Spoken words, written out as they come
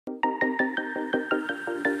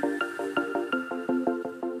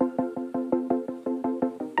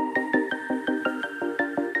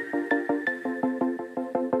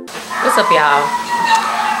up, y'all?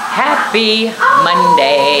 Happy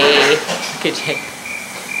Monday. Good check.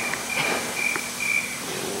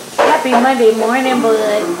 Happy Monday morning,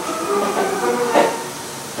 bud.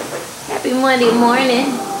 Happy Monday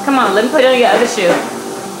morning. Come on, let me put on your other shoe.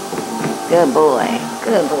 Good boy.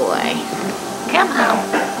 Good boy. Come on.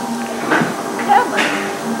 Come on.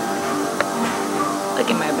 Look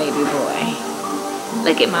at my baby boy.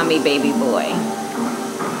 Look at mommy baby boy.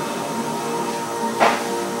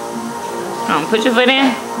 Come on, put your foot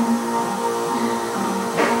in.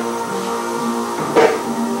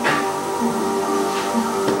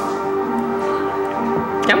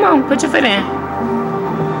 Come on, put your foot in.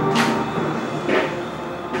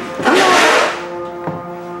 Come on.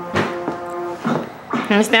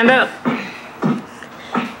 Can you stand up?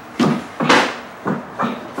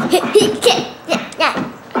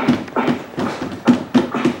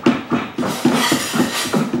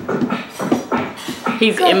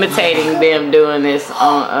 He's imitating them doing this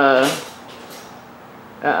on,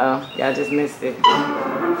 uh-oh, y'all just missed it.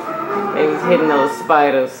 They was hitting those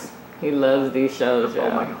spiders. He loves these shows,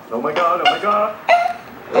 y'all. Oh my god, oh my god.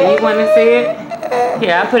 You want to see it?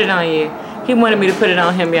 Here, I put it on you. He wanted me to put it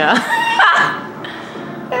on him, y'all.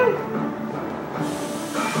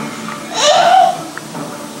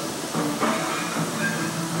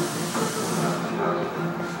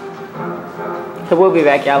 So we'll be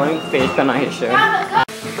back, y'all. Let me finish putting on his shirt.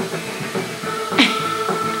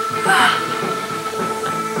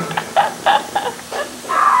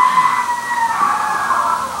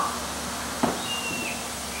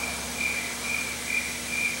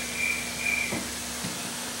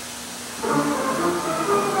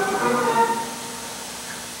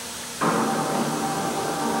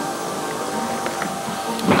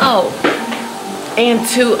 Oh, and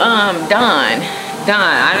to Don,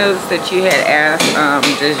 I noticed that you had asked,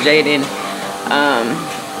 does Jaden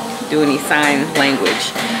do any sign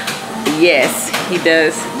language? Yes, he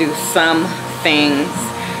does do some things.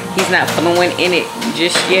 He's not fluent in it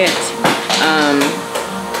just yet,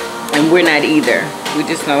 and we're not either. We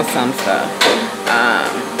just know some stuff.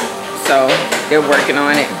 So they're working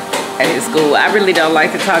on it at his school. I really don't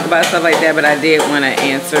like to talk about stuff like that, but I did want to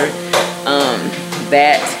answer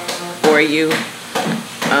that for you.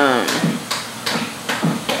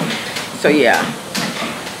 So yeah,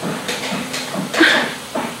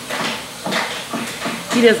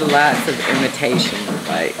 he does lots of imitation.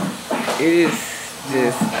 Like, it is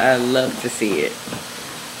just, I love to see it.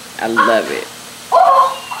 I love it.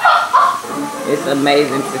 It's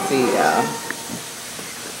amazing to see, y'all.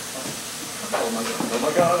 Oh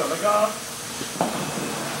my god, oh my god.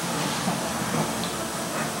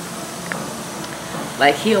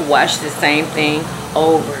 Like, he'll watch the same thing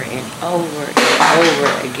over and over and over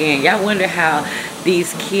again. Y'all wonder how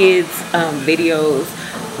these kids' videos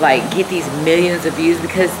like get these millions of views?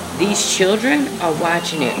 Because these children are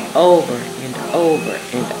watching it over and over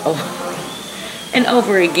and over and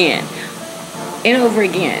over again and over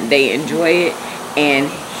again. They enjoy it, and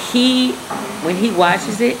when he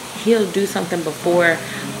watches it, he'll do something before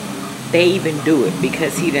they even do it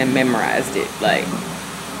because he done memorized it. Like,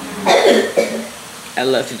 I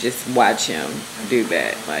love to just watch him do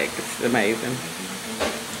that. Like, it's amazing.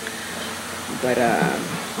 But,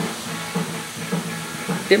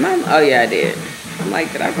 did my, oh yeah, I did. I'm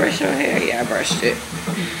like, did I brush your hair? Yeah, I brushed it.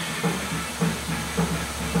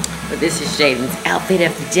 But this is Jaden's outfit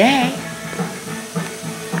of the day.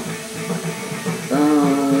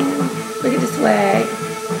 Boom. Look at the swag.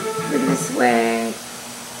 Look at the swag.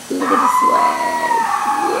 Look at the swag.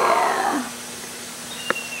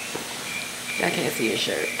 I can't see his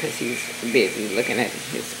shirt because he's busy looking at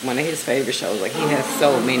one of his favorite shows. Like, he has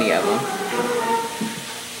so many of them.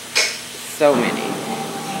 So many.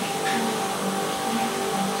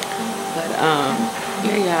 But,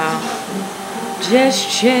 yeah, y'all.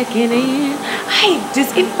 Just checking in. Hey,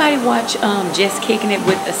 does anybody watch Just Kicking It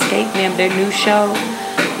with Escape Them, their new show?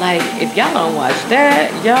 Like, if y'all don't watch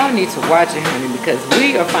that, y'all need to watch it, honey, because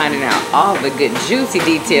we are finding out all the good, juicy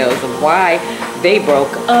details of why they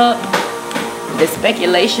broke up. The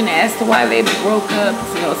speculation as to why they broke up,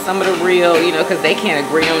 you know, some of the real, you know, because they can't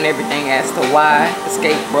agree on everything as to why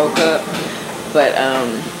Escape broke up. But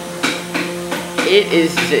it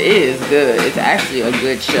is good. It's actually a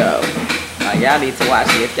good show. Y'all need to watch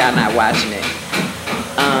it if y'all not watching it.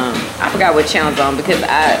 I forgot what channel's on because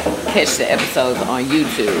I catch the episodes on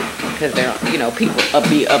YouTube because they're, you know, people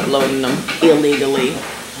be uploading them illegally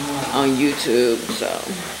on YouTube. So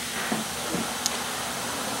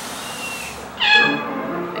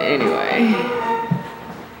anyway,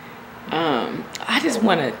 I just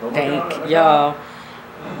want to thank y'all.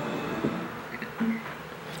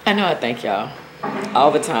 I know I thank y'all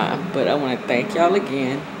all the time, but I want to thank y'all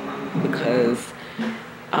again because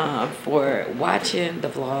for watching the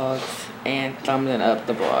vlogs and thumbing up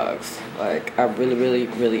the vlogs. Like, I really, really,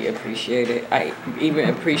 really appreciate it. I even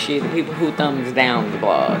appreciate the people who thumbs down the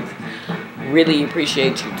vlogs. Really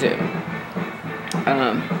appreciate you too.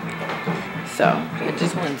 So I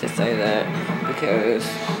just wanted to say that because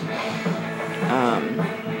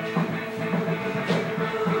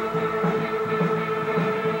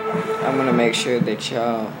I want to make sure that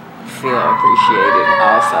y'all feel appreciated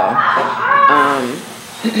also.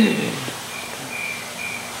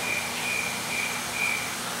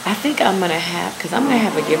 I think I'm gonna have, because I'm gonna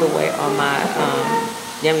have a giveaway on my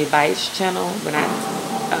Yummybitestv channel when I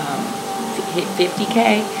hit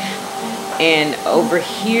 50K, and over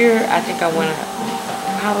here I think I want to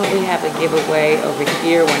probably have a giveaway over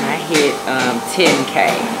here when I hit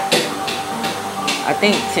 10K. I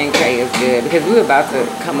think 10K is good because we're about to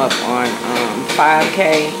come up on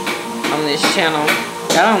 5K on this channel.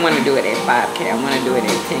 I don't want to do it at 5K. I want to do it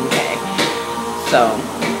at 10K. So,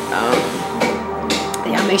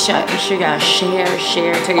 y'all make sure y'all share,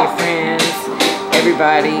 tell your friends,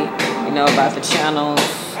 everybody, you know, about the channels.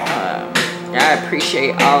 I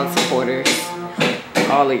appreciate all the supporters,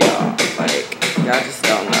 all of y'all. Like, y'all just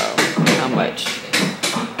don't know how much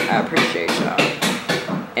I appreciate y'all.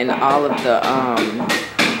 And all of the,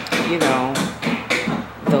 you know,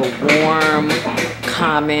 the warm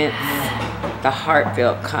comments, the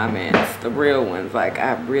heartfelt comments, the real ones. Like,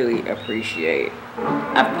 I really appreciate,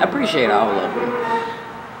 I appreciate all of them.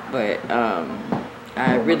 But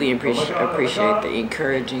I really appreciate the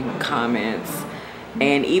encouraging comments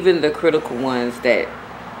and even the critical ones that,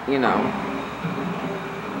 you know,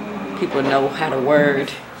 people know how to word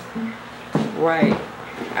right.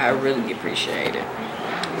 I really appreciate it.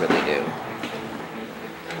 Really do.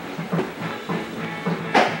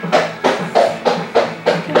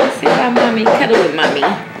 Come sit by mommy. Cuddle with mommy.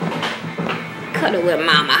 Cuddle with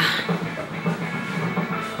mama.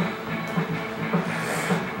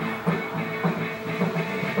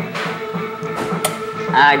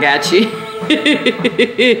 I got you.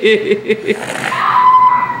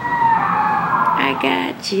 I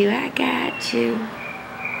got you. I got you.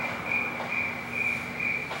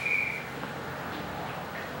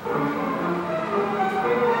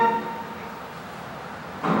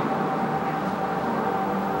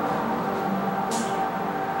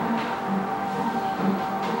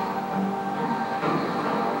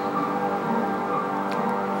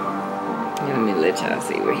 Let me let y'all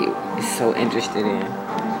see what he is so interested in.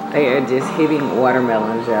 They are just hitting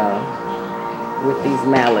watermelons, y'all, with these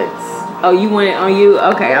mallets. Oh, you want it on you?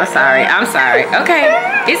 Okay, I'm sorry. I'm sorry. Okay,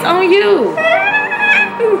 it's on you.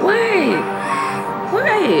 What?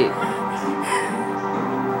 What?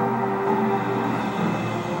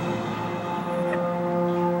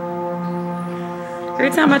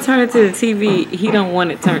 Every time I turn it to the TV, he don't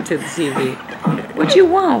want it turned to the TV. What you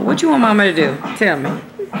want? What you want mama to do? Tell me.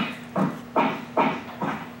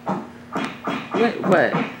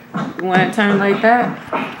 What? You want it turned like that?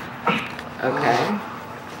 Okay.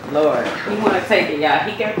 Lord, he want to take it, y'all.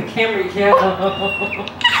 He got the camera, y'all.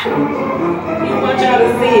 He want y'all to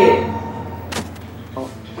see it.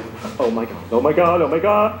 Oh my god. Oh my god. Oh my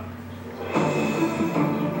god.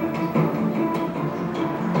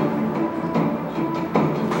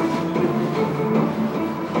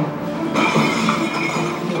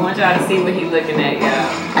 He want y'all to see what he looking at,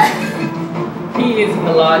 y'all. He is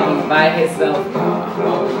vlogging by himself, y'all.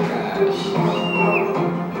 Oh my gosh.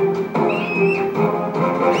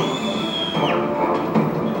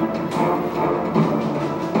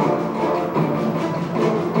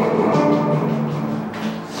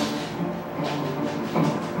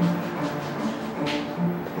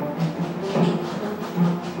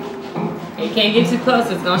 You can't get too close,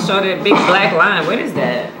 it's gonna show that big black line. What is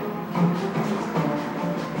that?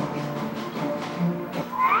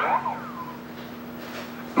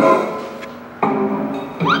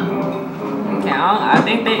 I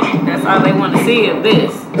think that's all they want to see of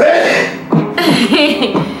this.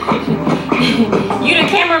 You the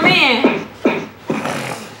cameraman.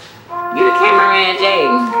 You the cameraman, Jay.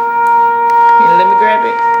 Here, let me grab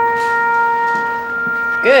it.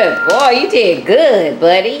 Good boy, you did good,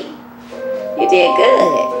 buddy. You did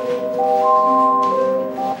good.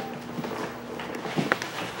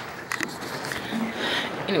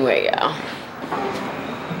 Anyway, y'all.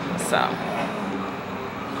 So.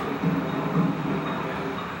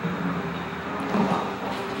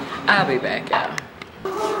 I'll be back, y'all.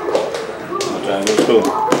 Time to go to school.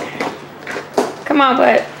 Come on,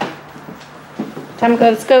 bud. Time to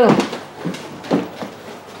go to school.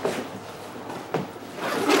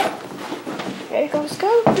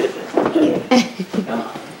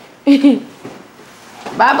 Bye,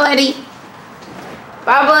 buddy.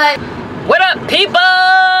 Bye, bud. What up, people?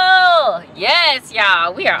 Yes,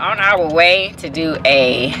 y'all. We are on our way to do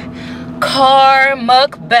a car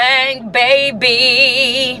mukbang,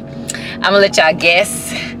 baby. I'm gonna let y'all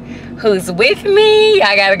guess who's with me.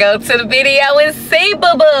 I gotta go to the video and see,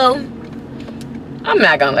 boo-boo. I'm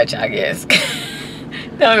not gonna let y'all guess.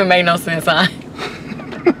 That don't even make no sense, huh?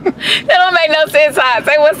 That don't make no sense, huh?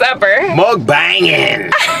 Say what's up, her.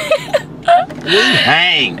 Mukbanging.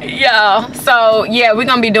 Hang. Yo, so yeah, we're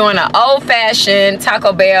gonna be doing an old-fashioned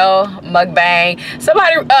Taco Bell mukbang.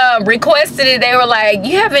 Somebody requested it. They were like,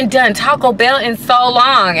 you haven't done Taco Bell in so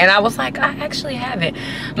long. And I was like, I actually haven't.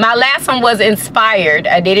 My last one was inspired.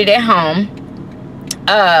 I did it at home.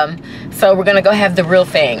 So we're gonna go have the real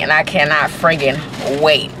thing, and I cannot friggin'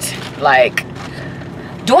 wait. Like,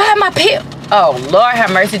 do I have my pill? Oh, Lord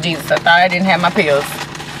have mercy, Jesus. I thought I didn't have my pills.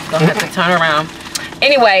 Gonna have to turn around.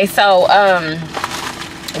 Anyway, so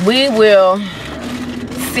we will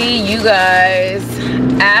see you guys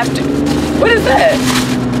after. What is that?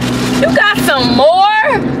 You got some more?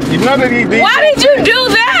 You know that Why did you do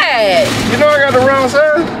that? You know I got the wrong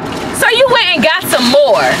size? So you went and got some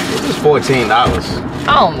more? This is $14.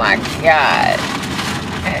 Oh my God.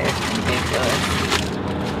 That is ridiculous.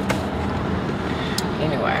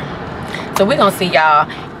 Anyway, so we're gonna see y'all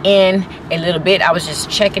in a little bit. I was just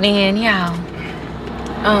checking in, y'all.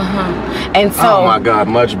 And so, oh my God,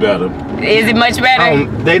 much better. Is it much better?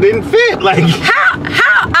 They didn't fit. Like, how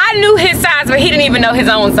I knew his size, but he didn't even know his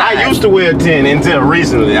own size. I used to wear a 10 until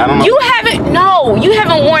recently. I don't know. You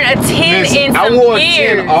haven't worn a 10 in some I wore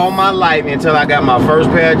years. a 10 all my life until I got my first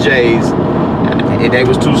pair of J's. They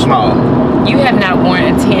was too small. You have not worn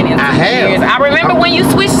a 10 in some years. I remember when you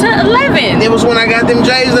switched to 11. It was when I got them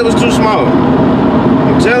J's that was too small.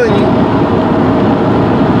 I'm telling you.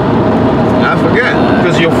 I forgot.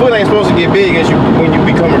 Because your foot ain't supposed to get big as when you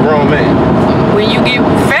become a grown man. When you get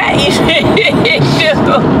fat, you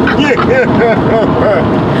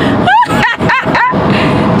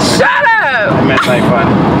Shut up! That mess ain't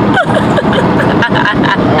funny.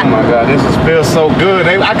 Oh my God, this feels so good.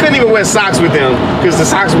 I couldn't even wear socks with them because the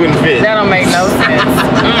socks wouldn't fit. That don't make no sense.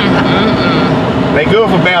 They good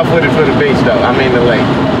for barefooted for the beach though. I mean the lake.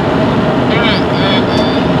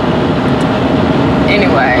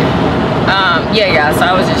 Anyway, yeah, so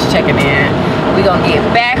I was just checking in. We gonna get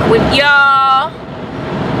back with y'all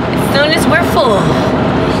as soon as we're full.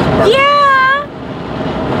 Yeah.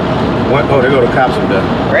 What? Oh, they go to cops and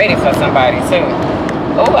done. Ready for somebody too.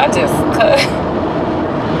 Oh, I just cut.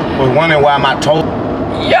 Was wondering why my toe.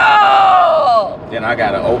 Yo. Then I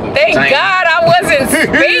gotta open. Thank God I wasn't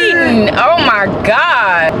speeding. Oh my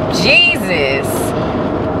God, Jesus.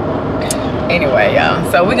 Anyway, y'all.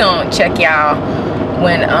 So we gonna check y'all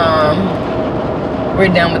when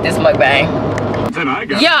we're done with this mukbang.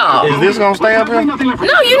 Y'all, is this gonna stay up here?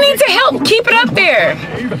 No, you need to help keep it up there.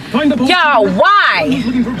 Y'all, why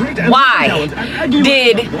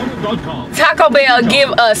did Taco Bell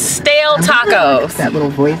give us stale tacos? That little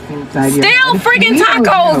voice inside your Stale freaking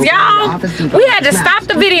tacos, y'all. We had to stop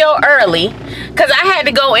the video early because I had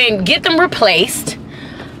to go and get them replaced.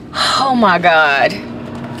 Oh my God.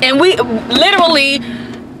 And we literally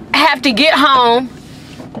have to get home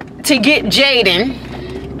to get Jaden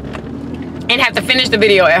and have to finish the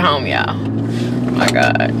video at home, y'all. Oh my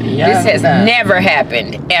God. This has never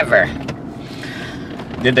happened, ever.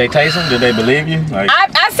 Did they taste them? Did they believe you? Like,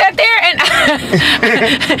 I sat there and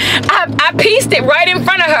I pieced it right in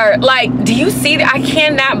front of her. Like, do you see that? I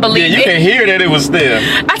cannot believe it. Yeah, you can hear that it was stale.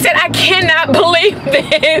 I said, I cannot believe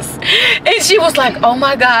this. And she was like, oh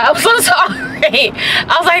my God, I'm so sorry.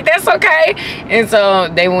 I was like, that's okay. And so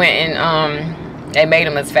they went and they made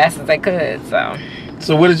them as fast as they could, So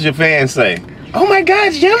what did your fans say? Oh my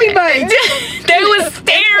God, Yummybitestv. They was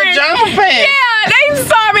staring. Pajama pants. Yeah, they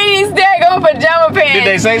saw me in these daggone pajama pants. Did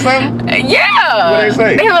they say something? Yeah. What did they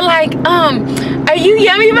say? They were like, are you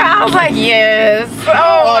Yummybitestv? I was like, yes.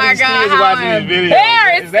 Oh my God, kids watching this video.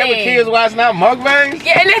 embarrassing. Is that what kids watch now? Mukbangs?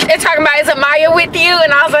 Yeah, and they're talking about, is Amaya with you?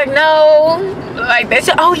 And I was like, no. Like, that's,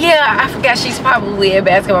 oh yeah, I forgot she's probably a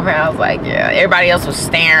basketball player. I was like, yeah. Everybody else was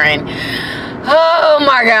staring. Oh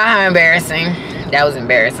my God, how embarrassing. That was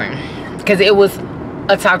embarrassing. Because it was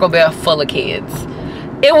a Taco Bell full of kids.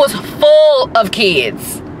 It was full of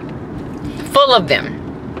kids. Full of them.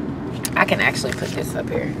 I can actually put this up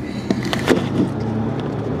here.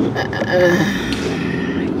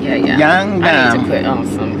 Yeah. Young I need to put on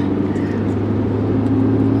some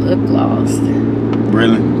lip gloss.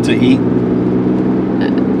 Really? To eat?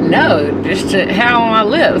 No, just to have on my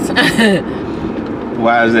lips.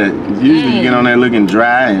 Why is that? Usually you get on there looking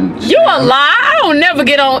dry and. You a lie? I don't never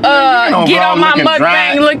get on my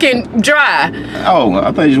mukbang looking dry. Oh,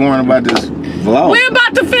 I thought you was worrying about this vlog. We're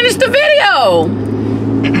about to finish the video.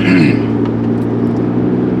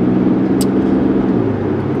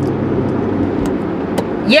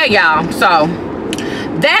 Yeah, y'all. So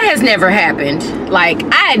that has never happened. Like,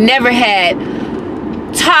 I had never had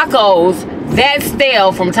tacos that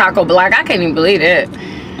stale from Taco Bell. Like, I can't even believe it.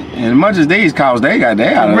 And as much as these cows, they got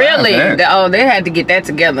that out of really? That. They had to get that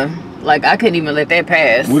together. Like, I couldn't even let that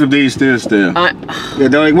pass. What if these still stale?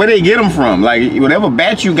 Where they get them from? Like, whatever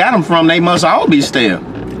batch you got them from, they must all be stale.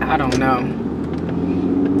 I don't know.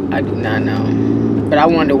 I do not know. But I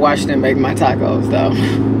wanted to watch them make my tacos, though.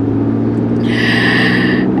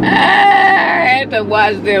 I had to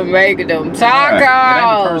watch them make them tacos. It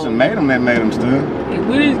ain't the person made them that made them still.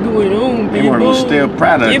 What is going on, they people? They were still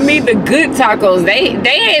products. Give me the good tacos.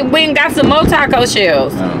 They went and got some more taco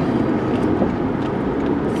shells. Oh.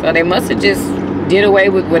 So they must have just did away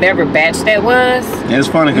with whatever batch that was. Yeah, it's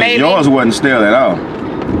funny because yours wasn't stale at all.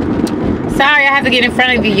 Sorry, I have to get in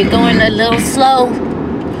front of you. You're going a little slow.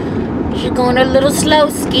 You're going a little slow,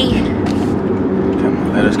 Ski. Come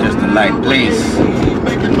on, let us catch the light, please.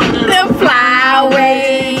 The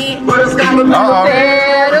flyway. Uh-oh.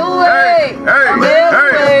 Better way. Hey,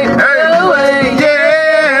 yeah.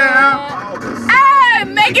 Hey,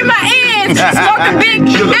 making my ends. Smoking big.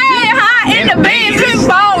 Hey, hot in the beans. Big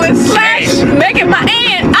ball and slash. Making my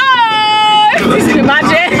end. Oh, this is my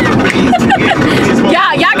jam.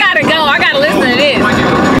 Y'all gotta go. I gotta listen to this.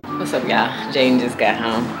 What's up, y'all? Jane just got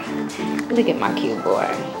home. Look at my cute boy.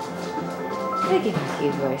 Look at my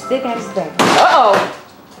cute boy. Still got his back. Uh-oh.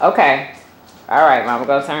 Okay. All right, Mama,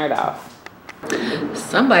 go turn it off.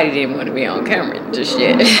 Somebody didn't want to be on camera just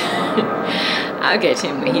yet. I'll catch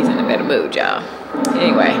him when he's in a better mood, y'all.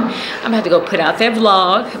 Anyway, I'm about to go put out that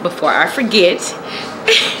vlog before I forget.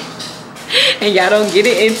 And y'all don't get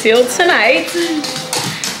it until tonight.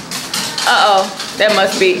 Uh-oh. That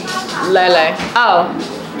must be Lele. Oh.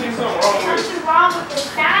 What's wrong with the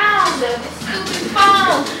sound of this stupid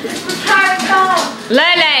phone? This retarded phone.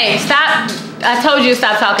 Lele, stop. I told you to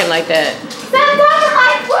stop talking like that. Stop talking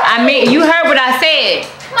like what? I mean, you heard what I said.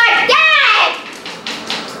 My dad!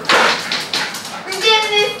 We're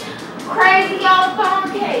getting this crazy old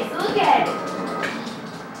phone case. Look at it.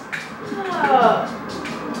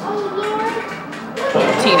 Oh Lord.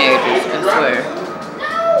 Teenagers, I swear.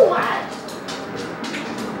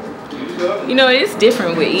 No. You know, it's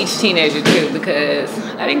different with each teenager too, because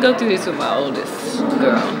I didn't go through this with my oldest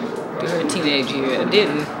girl. Through her teenage year, I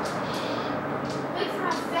didn't.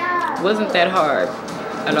 It wasn't that hard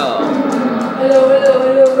at all. Hello.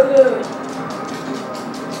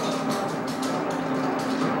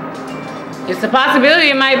 It's a possibility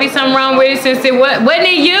it might be something wrong with it since it wasn't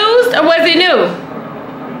it used or was it new?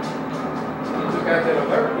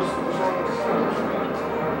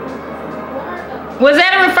 Was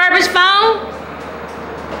that a refurbished phone?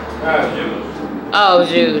 Oh,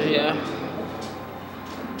 Jews, yeah.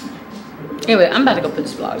 Anyway, I'm about to go put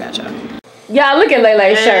this vlog out, y'all. Y'all, look at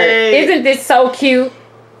Lele's shirt. Isn't this so cute?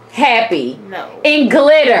 Happy. No. In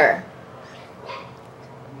glitter.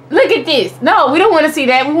 Look at this. No, we don't want to see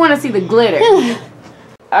that. We want to see the glitter.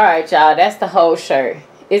 All right, y'all. That's the whole shirt.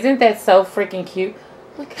 Isn't that so freaking cute?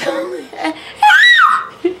 Look at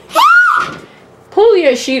pull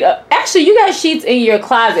your sheet up. Actually, you got sheets in your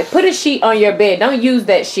closet. Put a sheet on your bed. Don't use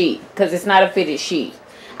that sheet because it's not a fitted sheet.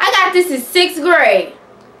 I got this in 6th grade.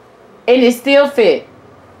 And it still fit.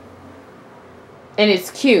 And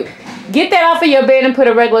it's cute. Get that off of your bed and put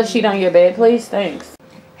a regular sheet on your bed, please. Thanks.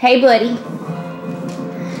 Hey, buddy.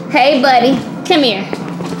 Hey, buddy. Come here.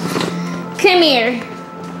 Come here.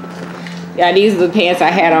 Yeah, these are the pants I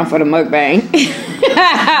had on for the mukbang.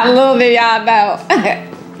 A little bit y'all know.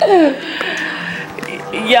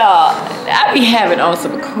 Y'all, I be having on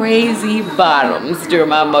some crazy bottoms during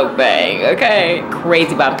my mukbang, okay?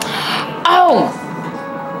 Crazy bottoms. Oh!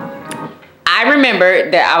 I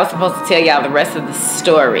remember that I was supposed to tell y'all the rest of the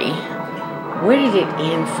story. Where did it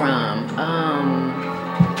end from?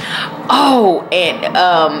 Oh, and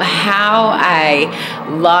how I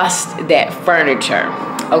lost that furniture.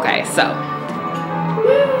 Okay, so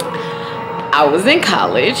I was in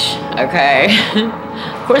college, okay?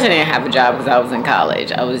 Of course I didn't have a job because I was in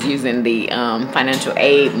college. I was using the financial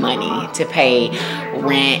aid money to pay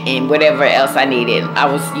rent and whatever else I needed. I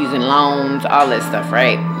was using loans, all that stuff,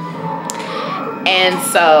 right? And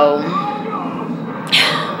so,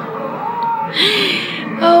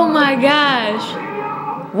 oh my gosh.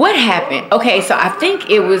 What happened? Okay, so I think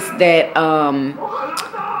it was that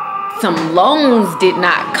some loans did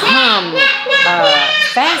not come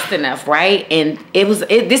fast enough, right? And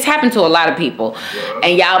this happened to a lot of people.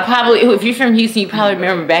 And y'all probably, if you're from Houston, you probably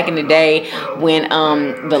remember back in the day when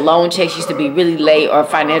the loan checks used to be really late, or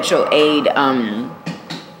financial aid,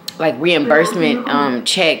 like reimbursement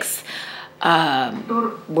checks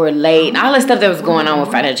were late, and all the stuff that was going on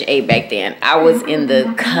with financial aid back then. I was in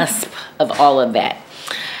the cusp of all of that.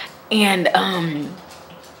 And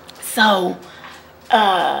so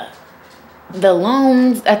the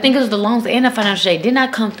loans, I think it was the loans and the financial aid, did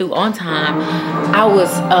not come through on time. I was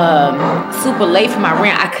super late for my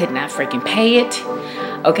rent. I could not freaking pay it.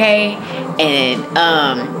 Okay.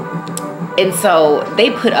 And so they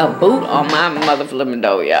put a boot on my motherfucking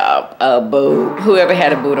door, y'all. A boot. Whoever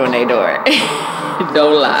had a boot on their door.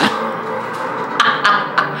 Don't lie.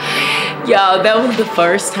 Y'all, that was the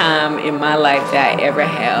first time in my life that I ever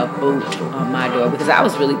had a boot on my door, because I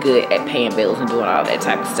was really good at paying bills and doing all that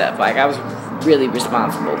type of stuff. Like, I was really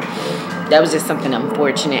responsible. That was just something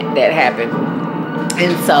unfortunate that happened.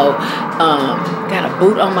 And so, got a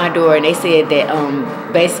boot on my door, and they said that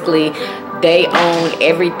basically they own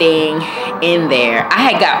everything in there.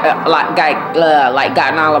 I had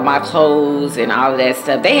gotten all of my clothes and all of that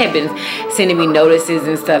stuff. They had been sending me notices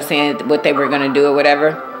and stuff saying what they were gonna do or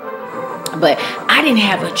whatever. But I didn't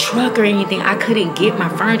have a truck or anything. I couldn't get my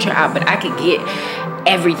furniture out, but I could get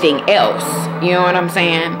everything else. You know what I'm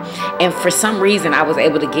saying? And for some reason, I was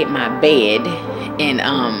able to get my bed. And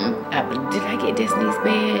did I get Destiny's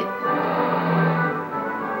bed?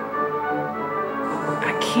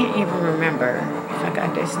 I can't even remember if I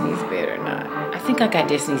got Destiny's bed or not. I think I got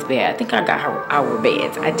Destiny's bed. I think I got our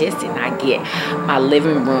beds. I just did not get my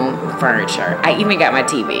living room furniture. I even got my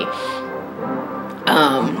TV.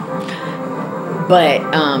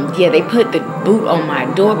 Yeah, they put the boot on my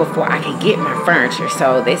door before I could get my furniture.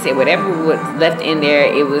 So they said whatever was left in there,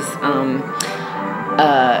 it was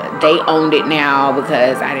they owned it now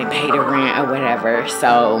because I didn't pay the rent or whatever.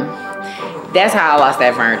 So that's how I lost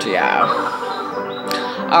that furniture, y'all.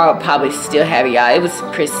 I'll probably still have it, y'all. It was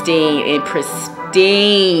in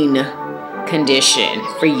pristine condition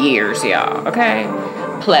for years, y'all. Okay,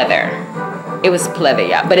 pleather. It was pleather,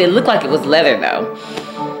 y'all, but it looked like it was leather though.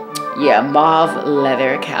 Yeah, mauve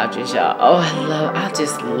leather couches, y'all. Oh, I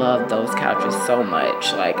just love those couches so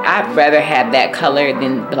much. Like, I'd rather have that color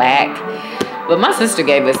than black. But my sister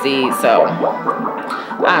gave us these, so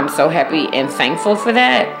I'm so happy and thankful for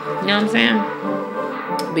that. You know what I'm saying?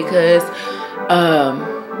 Because,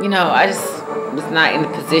 you know, I just was not in the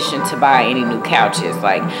position to buy any new couches.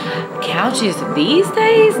 Like, couches these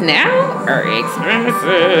days now are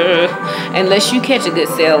expensive. Unless you catch a good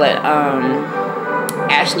sale at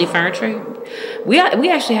Ashley Furniture. We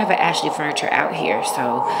actually have an Ashley Furniture out here.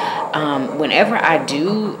 So whenever I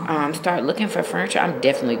do start looking for furniture, I'm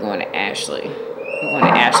definitely going to Ashley. I'm going to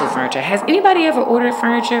Ashley Furniture. Has anybody ever ordered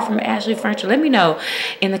furniture from Ashley Furniture? Let me know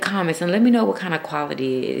in the comments, and let me know what kind of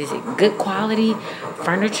quality. Is it good quality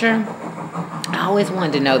furniture? I always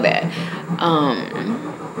wanted to know that.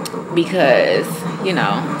 Because, you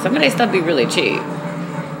know, some of that stuff be really cheap.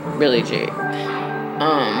 Really cheap.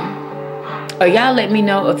 Or y'all let me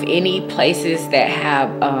know of any places that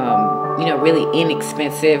have, you know, really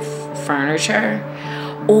inexpensive furniture.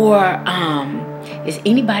 Or does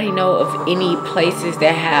anybody know of any places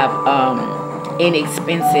that have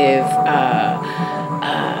inexpensive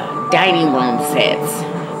dining room sets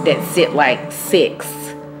that sit like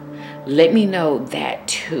 6? Let me know that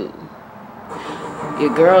too.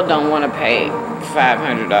 Your girl don't want to pay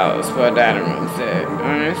 $500 for a dining room set.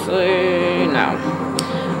 Honestly, no.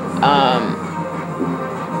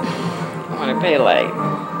 I want to pay like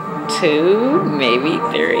 2, maybe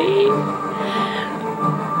 3.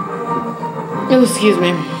 Oh, excuse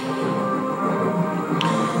me.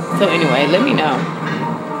 So anyway, let me know.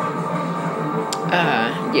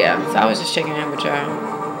 Yeah, so I was just checking in with y'all.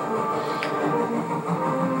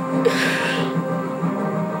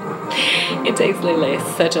 It takes Lily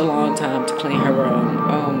such a long time to clean her room.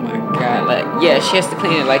 Oh my god. Like, yeah, she has to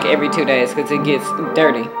clean it like every 2 days because it gets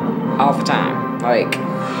dirty all the time. Like,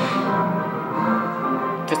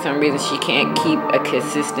 for some reason she can't keep a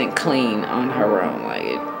consistent clean on her room.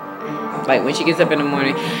 Like when she gets up in the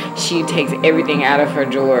morning, she takes everything out of her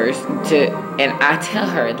drawers and I tell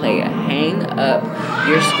her, Leia, hang up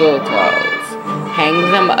your school clothes. Hang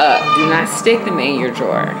them up. Do not stick them in your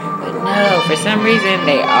drawer. But no, for some reason,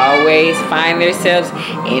 they always find themselves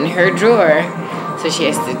in her drawer. So she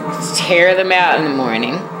has to tear them out in the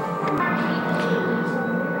morning.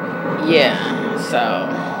 Yeah, so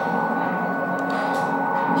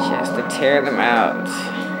she has to tear them out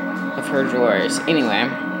of her drawers. Anyway.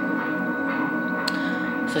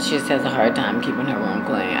 So she just has a hard time keeping her room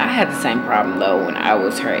clean. I had the same problem though when I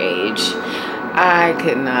was her age. I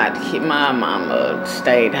could not keep, my mama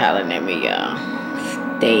stayed hollering at me, y'all.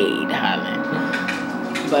 Stayed hollering.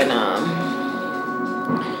 But,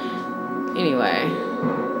 anyway.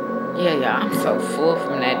 Yeah, y'all, I'm so full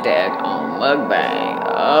from that daggone mukbang.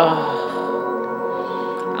 Oh.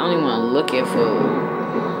 I don't even want to look at food.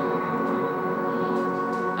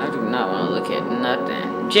 I do not want to look at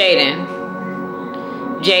nothing. Jaden.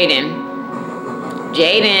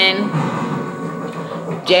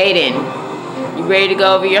 You ready to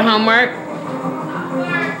go over your homework?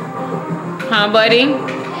 Huh, buddy?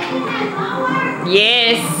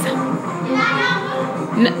 Yes.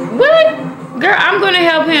 What? Girl, I'm going to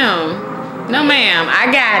help him. No, ma'am.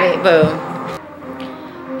 I got it, boo.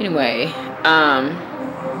 Anyway,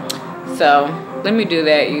 so let me do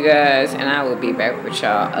that, you guys, and I will be back with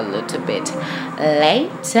y'all a little bit later.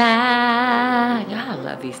 Y'all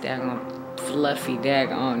love these daggone fluffy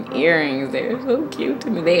daggone earrings. They're so cute to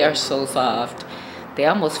me. They are so soft. They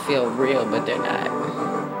almost feel real, but they're not.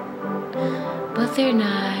 But they're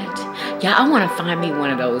not. Yeah, I want to find me one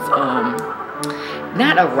of those,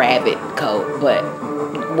 not a rabbit coat, but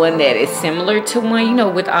one that is similar to one, you know,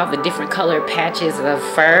 with all the different colored patches of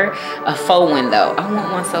fur. A faux one, though. I want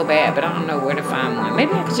one so bad, but I don't know where to find one.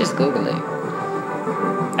 Maybe I could just Google it.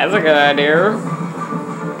 That's a good idea.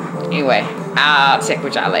 Anyway, I'll check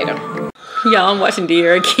with y'all later. Y'all, I'm watching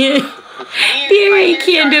Dear again. Dear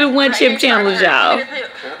can't do the one chip challenge, y'all.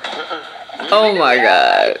 Oh my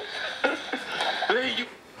god.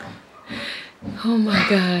 Oh my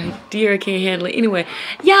god, Dear can't handle it. Anyway,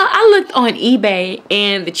 y'all, I looked on eBay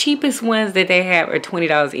and the cheapest ones that they have are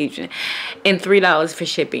 $20 each and $3 for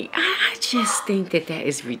shipping. I just think that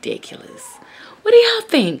is ridiculous. What do y'all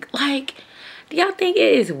think? Like, do y'all think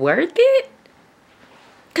it is worth it?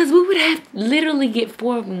 Because we would have literally get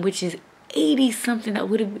 4 of them, which is 80 something,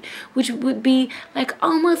 which would be like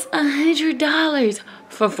almost $100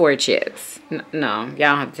 for 4 chips. No, y'all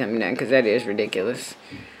don't have to tell me nothing because that is ridiculous.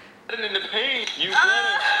 In the paint, you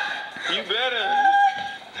better.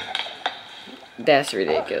 That's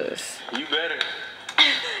ridiculous. You better.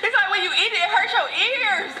 It's like when you eat it, it hurts your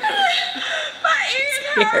ears. My ears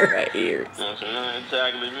hurt. My ears. Oh,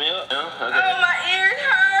 my ears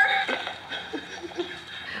hurt.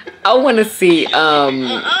 I want to see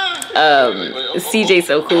CJ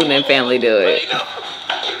So Cool and them family do it.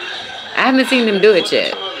 I haven't seen them do it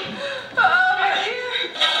yet. Oh,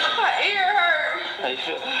 my ear hurt. How you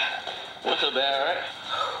feel? What's so bad, right?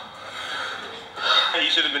 You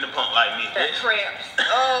should have been a punk like me. That cramps.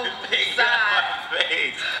 Oh,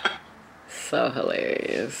 side. So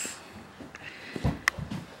hilarious.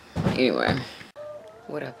 Anyway,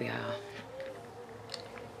 what up, y'all?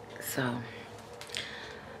 So,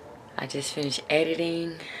 I just finished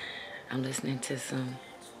editing. I'm listening to some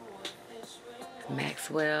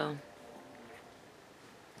Maxwell.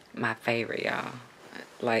 My favorite, y'all.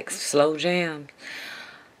 Like slow jams.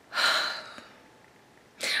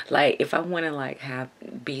 Like if I want to like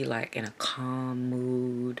be like in a calm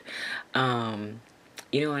mood,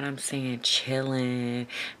 you know what I'm saying, chilling,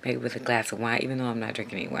 maybe with a glass of wine, even though I'm not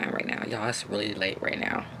drinking any wine right now, y'all. It's really late right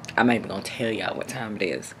now. I'm not even gonna tell y'all what time it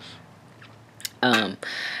is.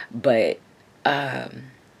 But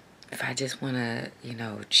if I just want to, you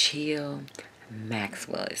know, chill,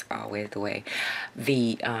 Maxwell is always the way.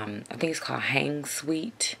 The I think it's called Hang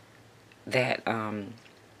Sweet. That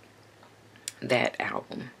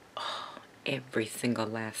album, oh, every single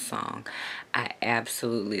last song I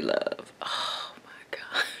absolutely love. Oh my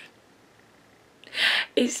god,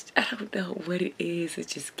 it's, I don't know what it is, it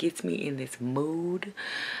just gets me in this mood.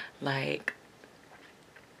 Like,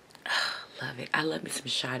 love it. I love me some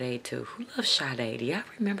Sade too. Who loves Sade? Do y'all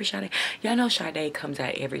remember Sade? Y'all know Sade comes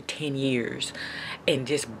out every 10 years and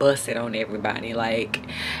just busts it on everybody. Like,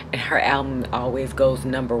 and her album always goes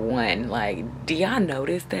 #1. Like, do y'all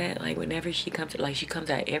notice that? Like, whenever she comes, like, she comes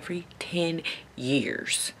out every 10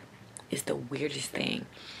 years. It's the weirdest thing.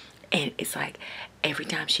 And it's like, every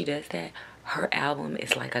time she does that, her album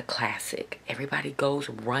is like a classic. Everybody goes,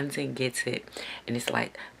 runs and gets it, and it's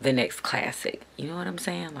like the next classic. You know what I'm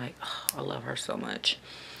saying? Like, oh, I love her so much.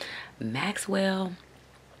 Maxwell,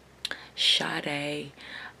 Sade,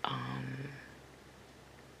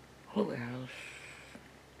 who else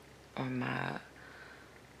are my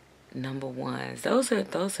 #1s?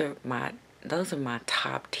 Those are my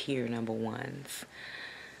top tier #1s.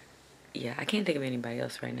 Yeah, I can't think of anybody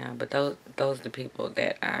else right now, but those are the people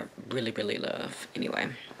that I really, really love. Anyway,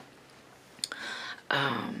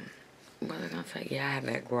 what was I gonna say? Yeah, I have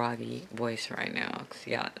that groggy voice right now, 'cause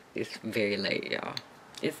y'all, it's very late, y'all.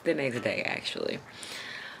 It's the next day, actually.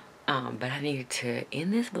 But I needed to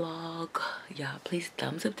end this vlog. Y'all, please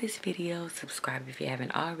thumbs up this video, subscribe if you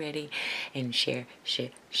haven't already, and share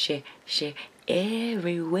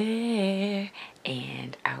everywhere.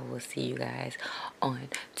 And I will see you guys on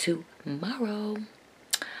tomorrow.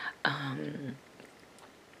 I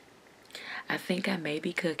think I may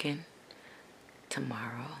be cooking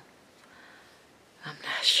tomorrow. I'm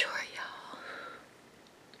not sure, y'all.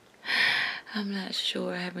 I'm not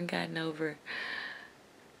sure. I haven't gotten over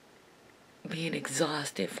being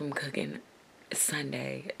exhausted from cooking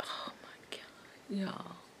Sunday. Oh my God,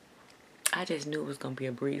 y'all. I just knew it was gonna be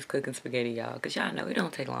a breeze cooking spaghetti, y'all, because y'all know it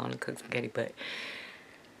don't take long to cook spaghetti. But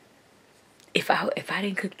if I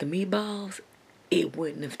didn't cook the meatballs, it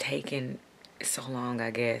wouldn't have taken so long,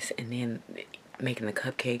 I guess. And then making the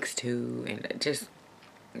cupcakes too, and just,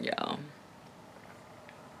 y'all.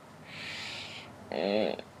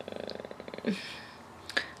 I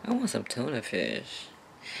want some tuna fish.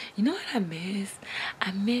 You know what I miss?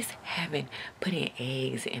 I miss putting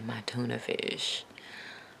eggs in my tuna fish.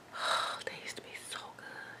 Oh, they used to be so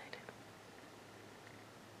good.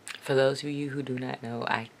 For those of you who do not know,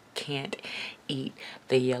 I can't eat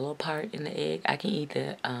the yellow part in the egg. I can eat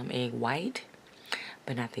the egg white,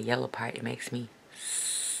 but not the yellow part. It makes me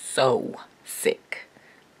so sick.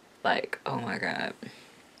 Like, oh my God.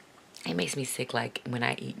 It makes me sick like when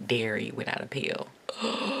I eat dairy without a peel.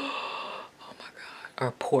 Oh my God.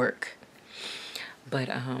 Or pork. But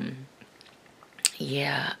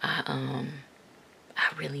yeah, I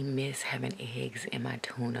really miss having eggs in my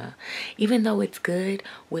tuna. Even though it's good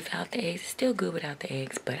without the eggs, it's still good without the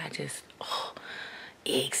eggs, but I just,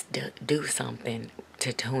 eggs do something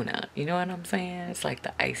to tuna. You know what I'm saying? It's like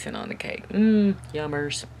the icing on the cake.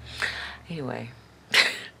 Yummers. Anyway,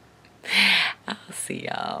 I'll see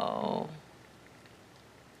y'all.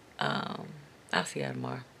 I'll see y'all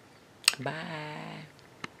tomorrow. Bye.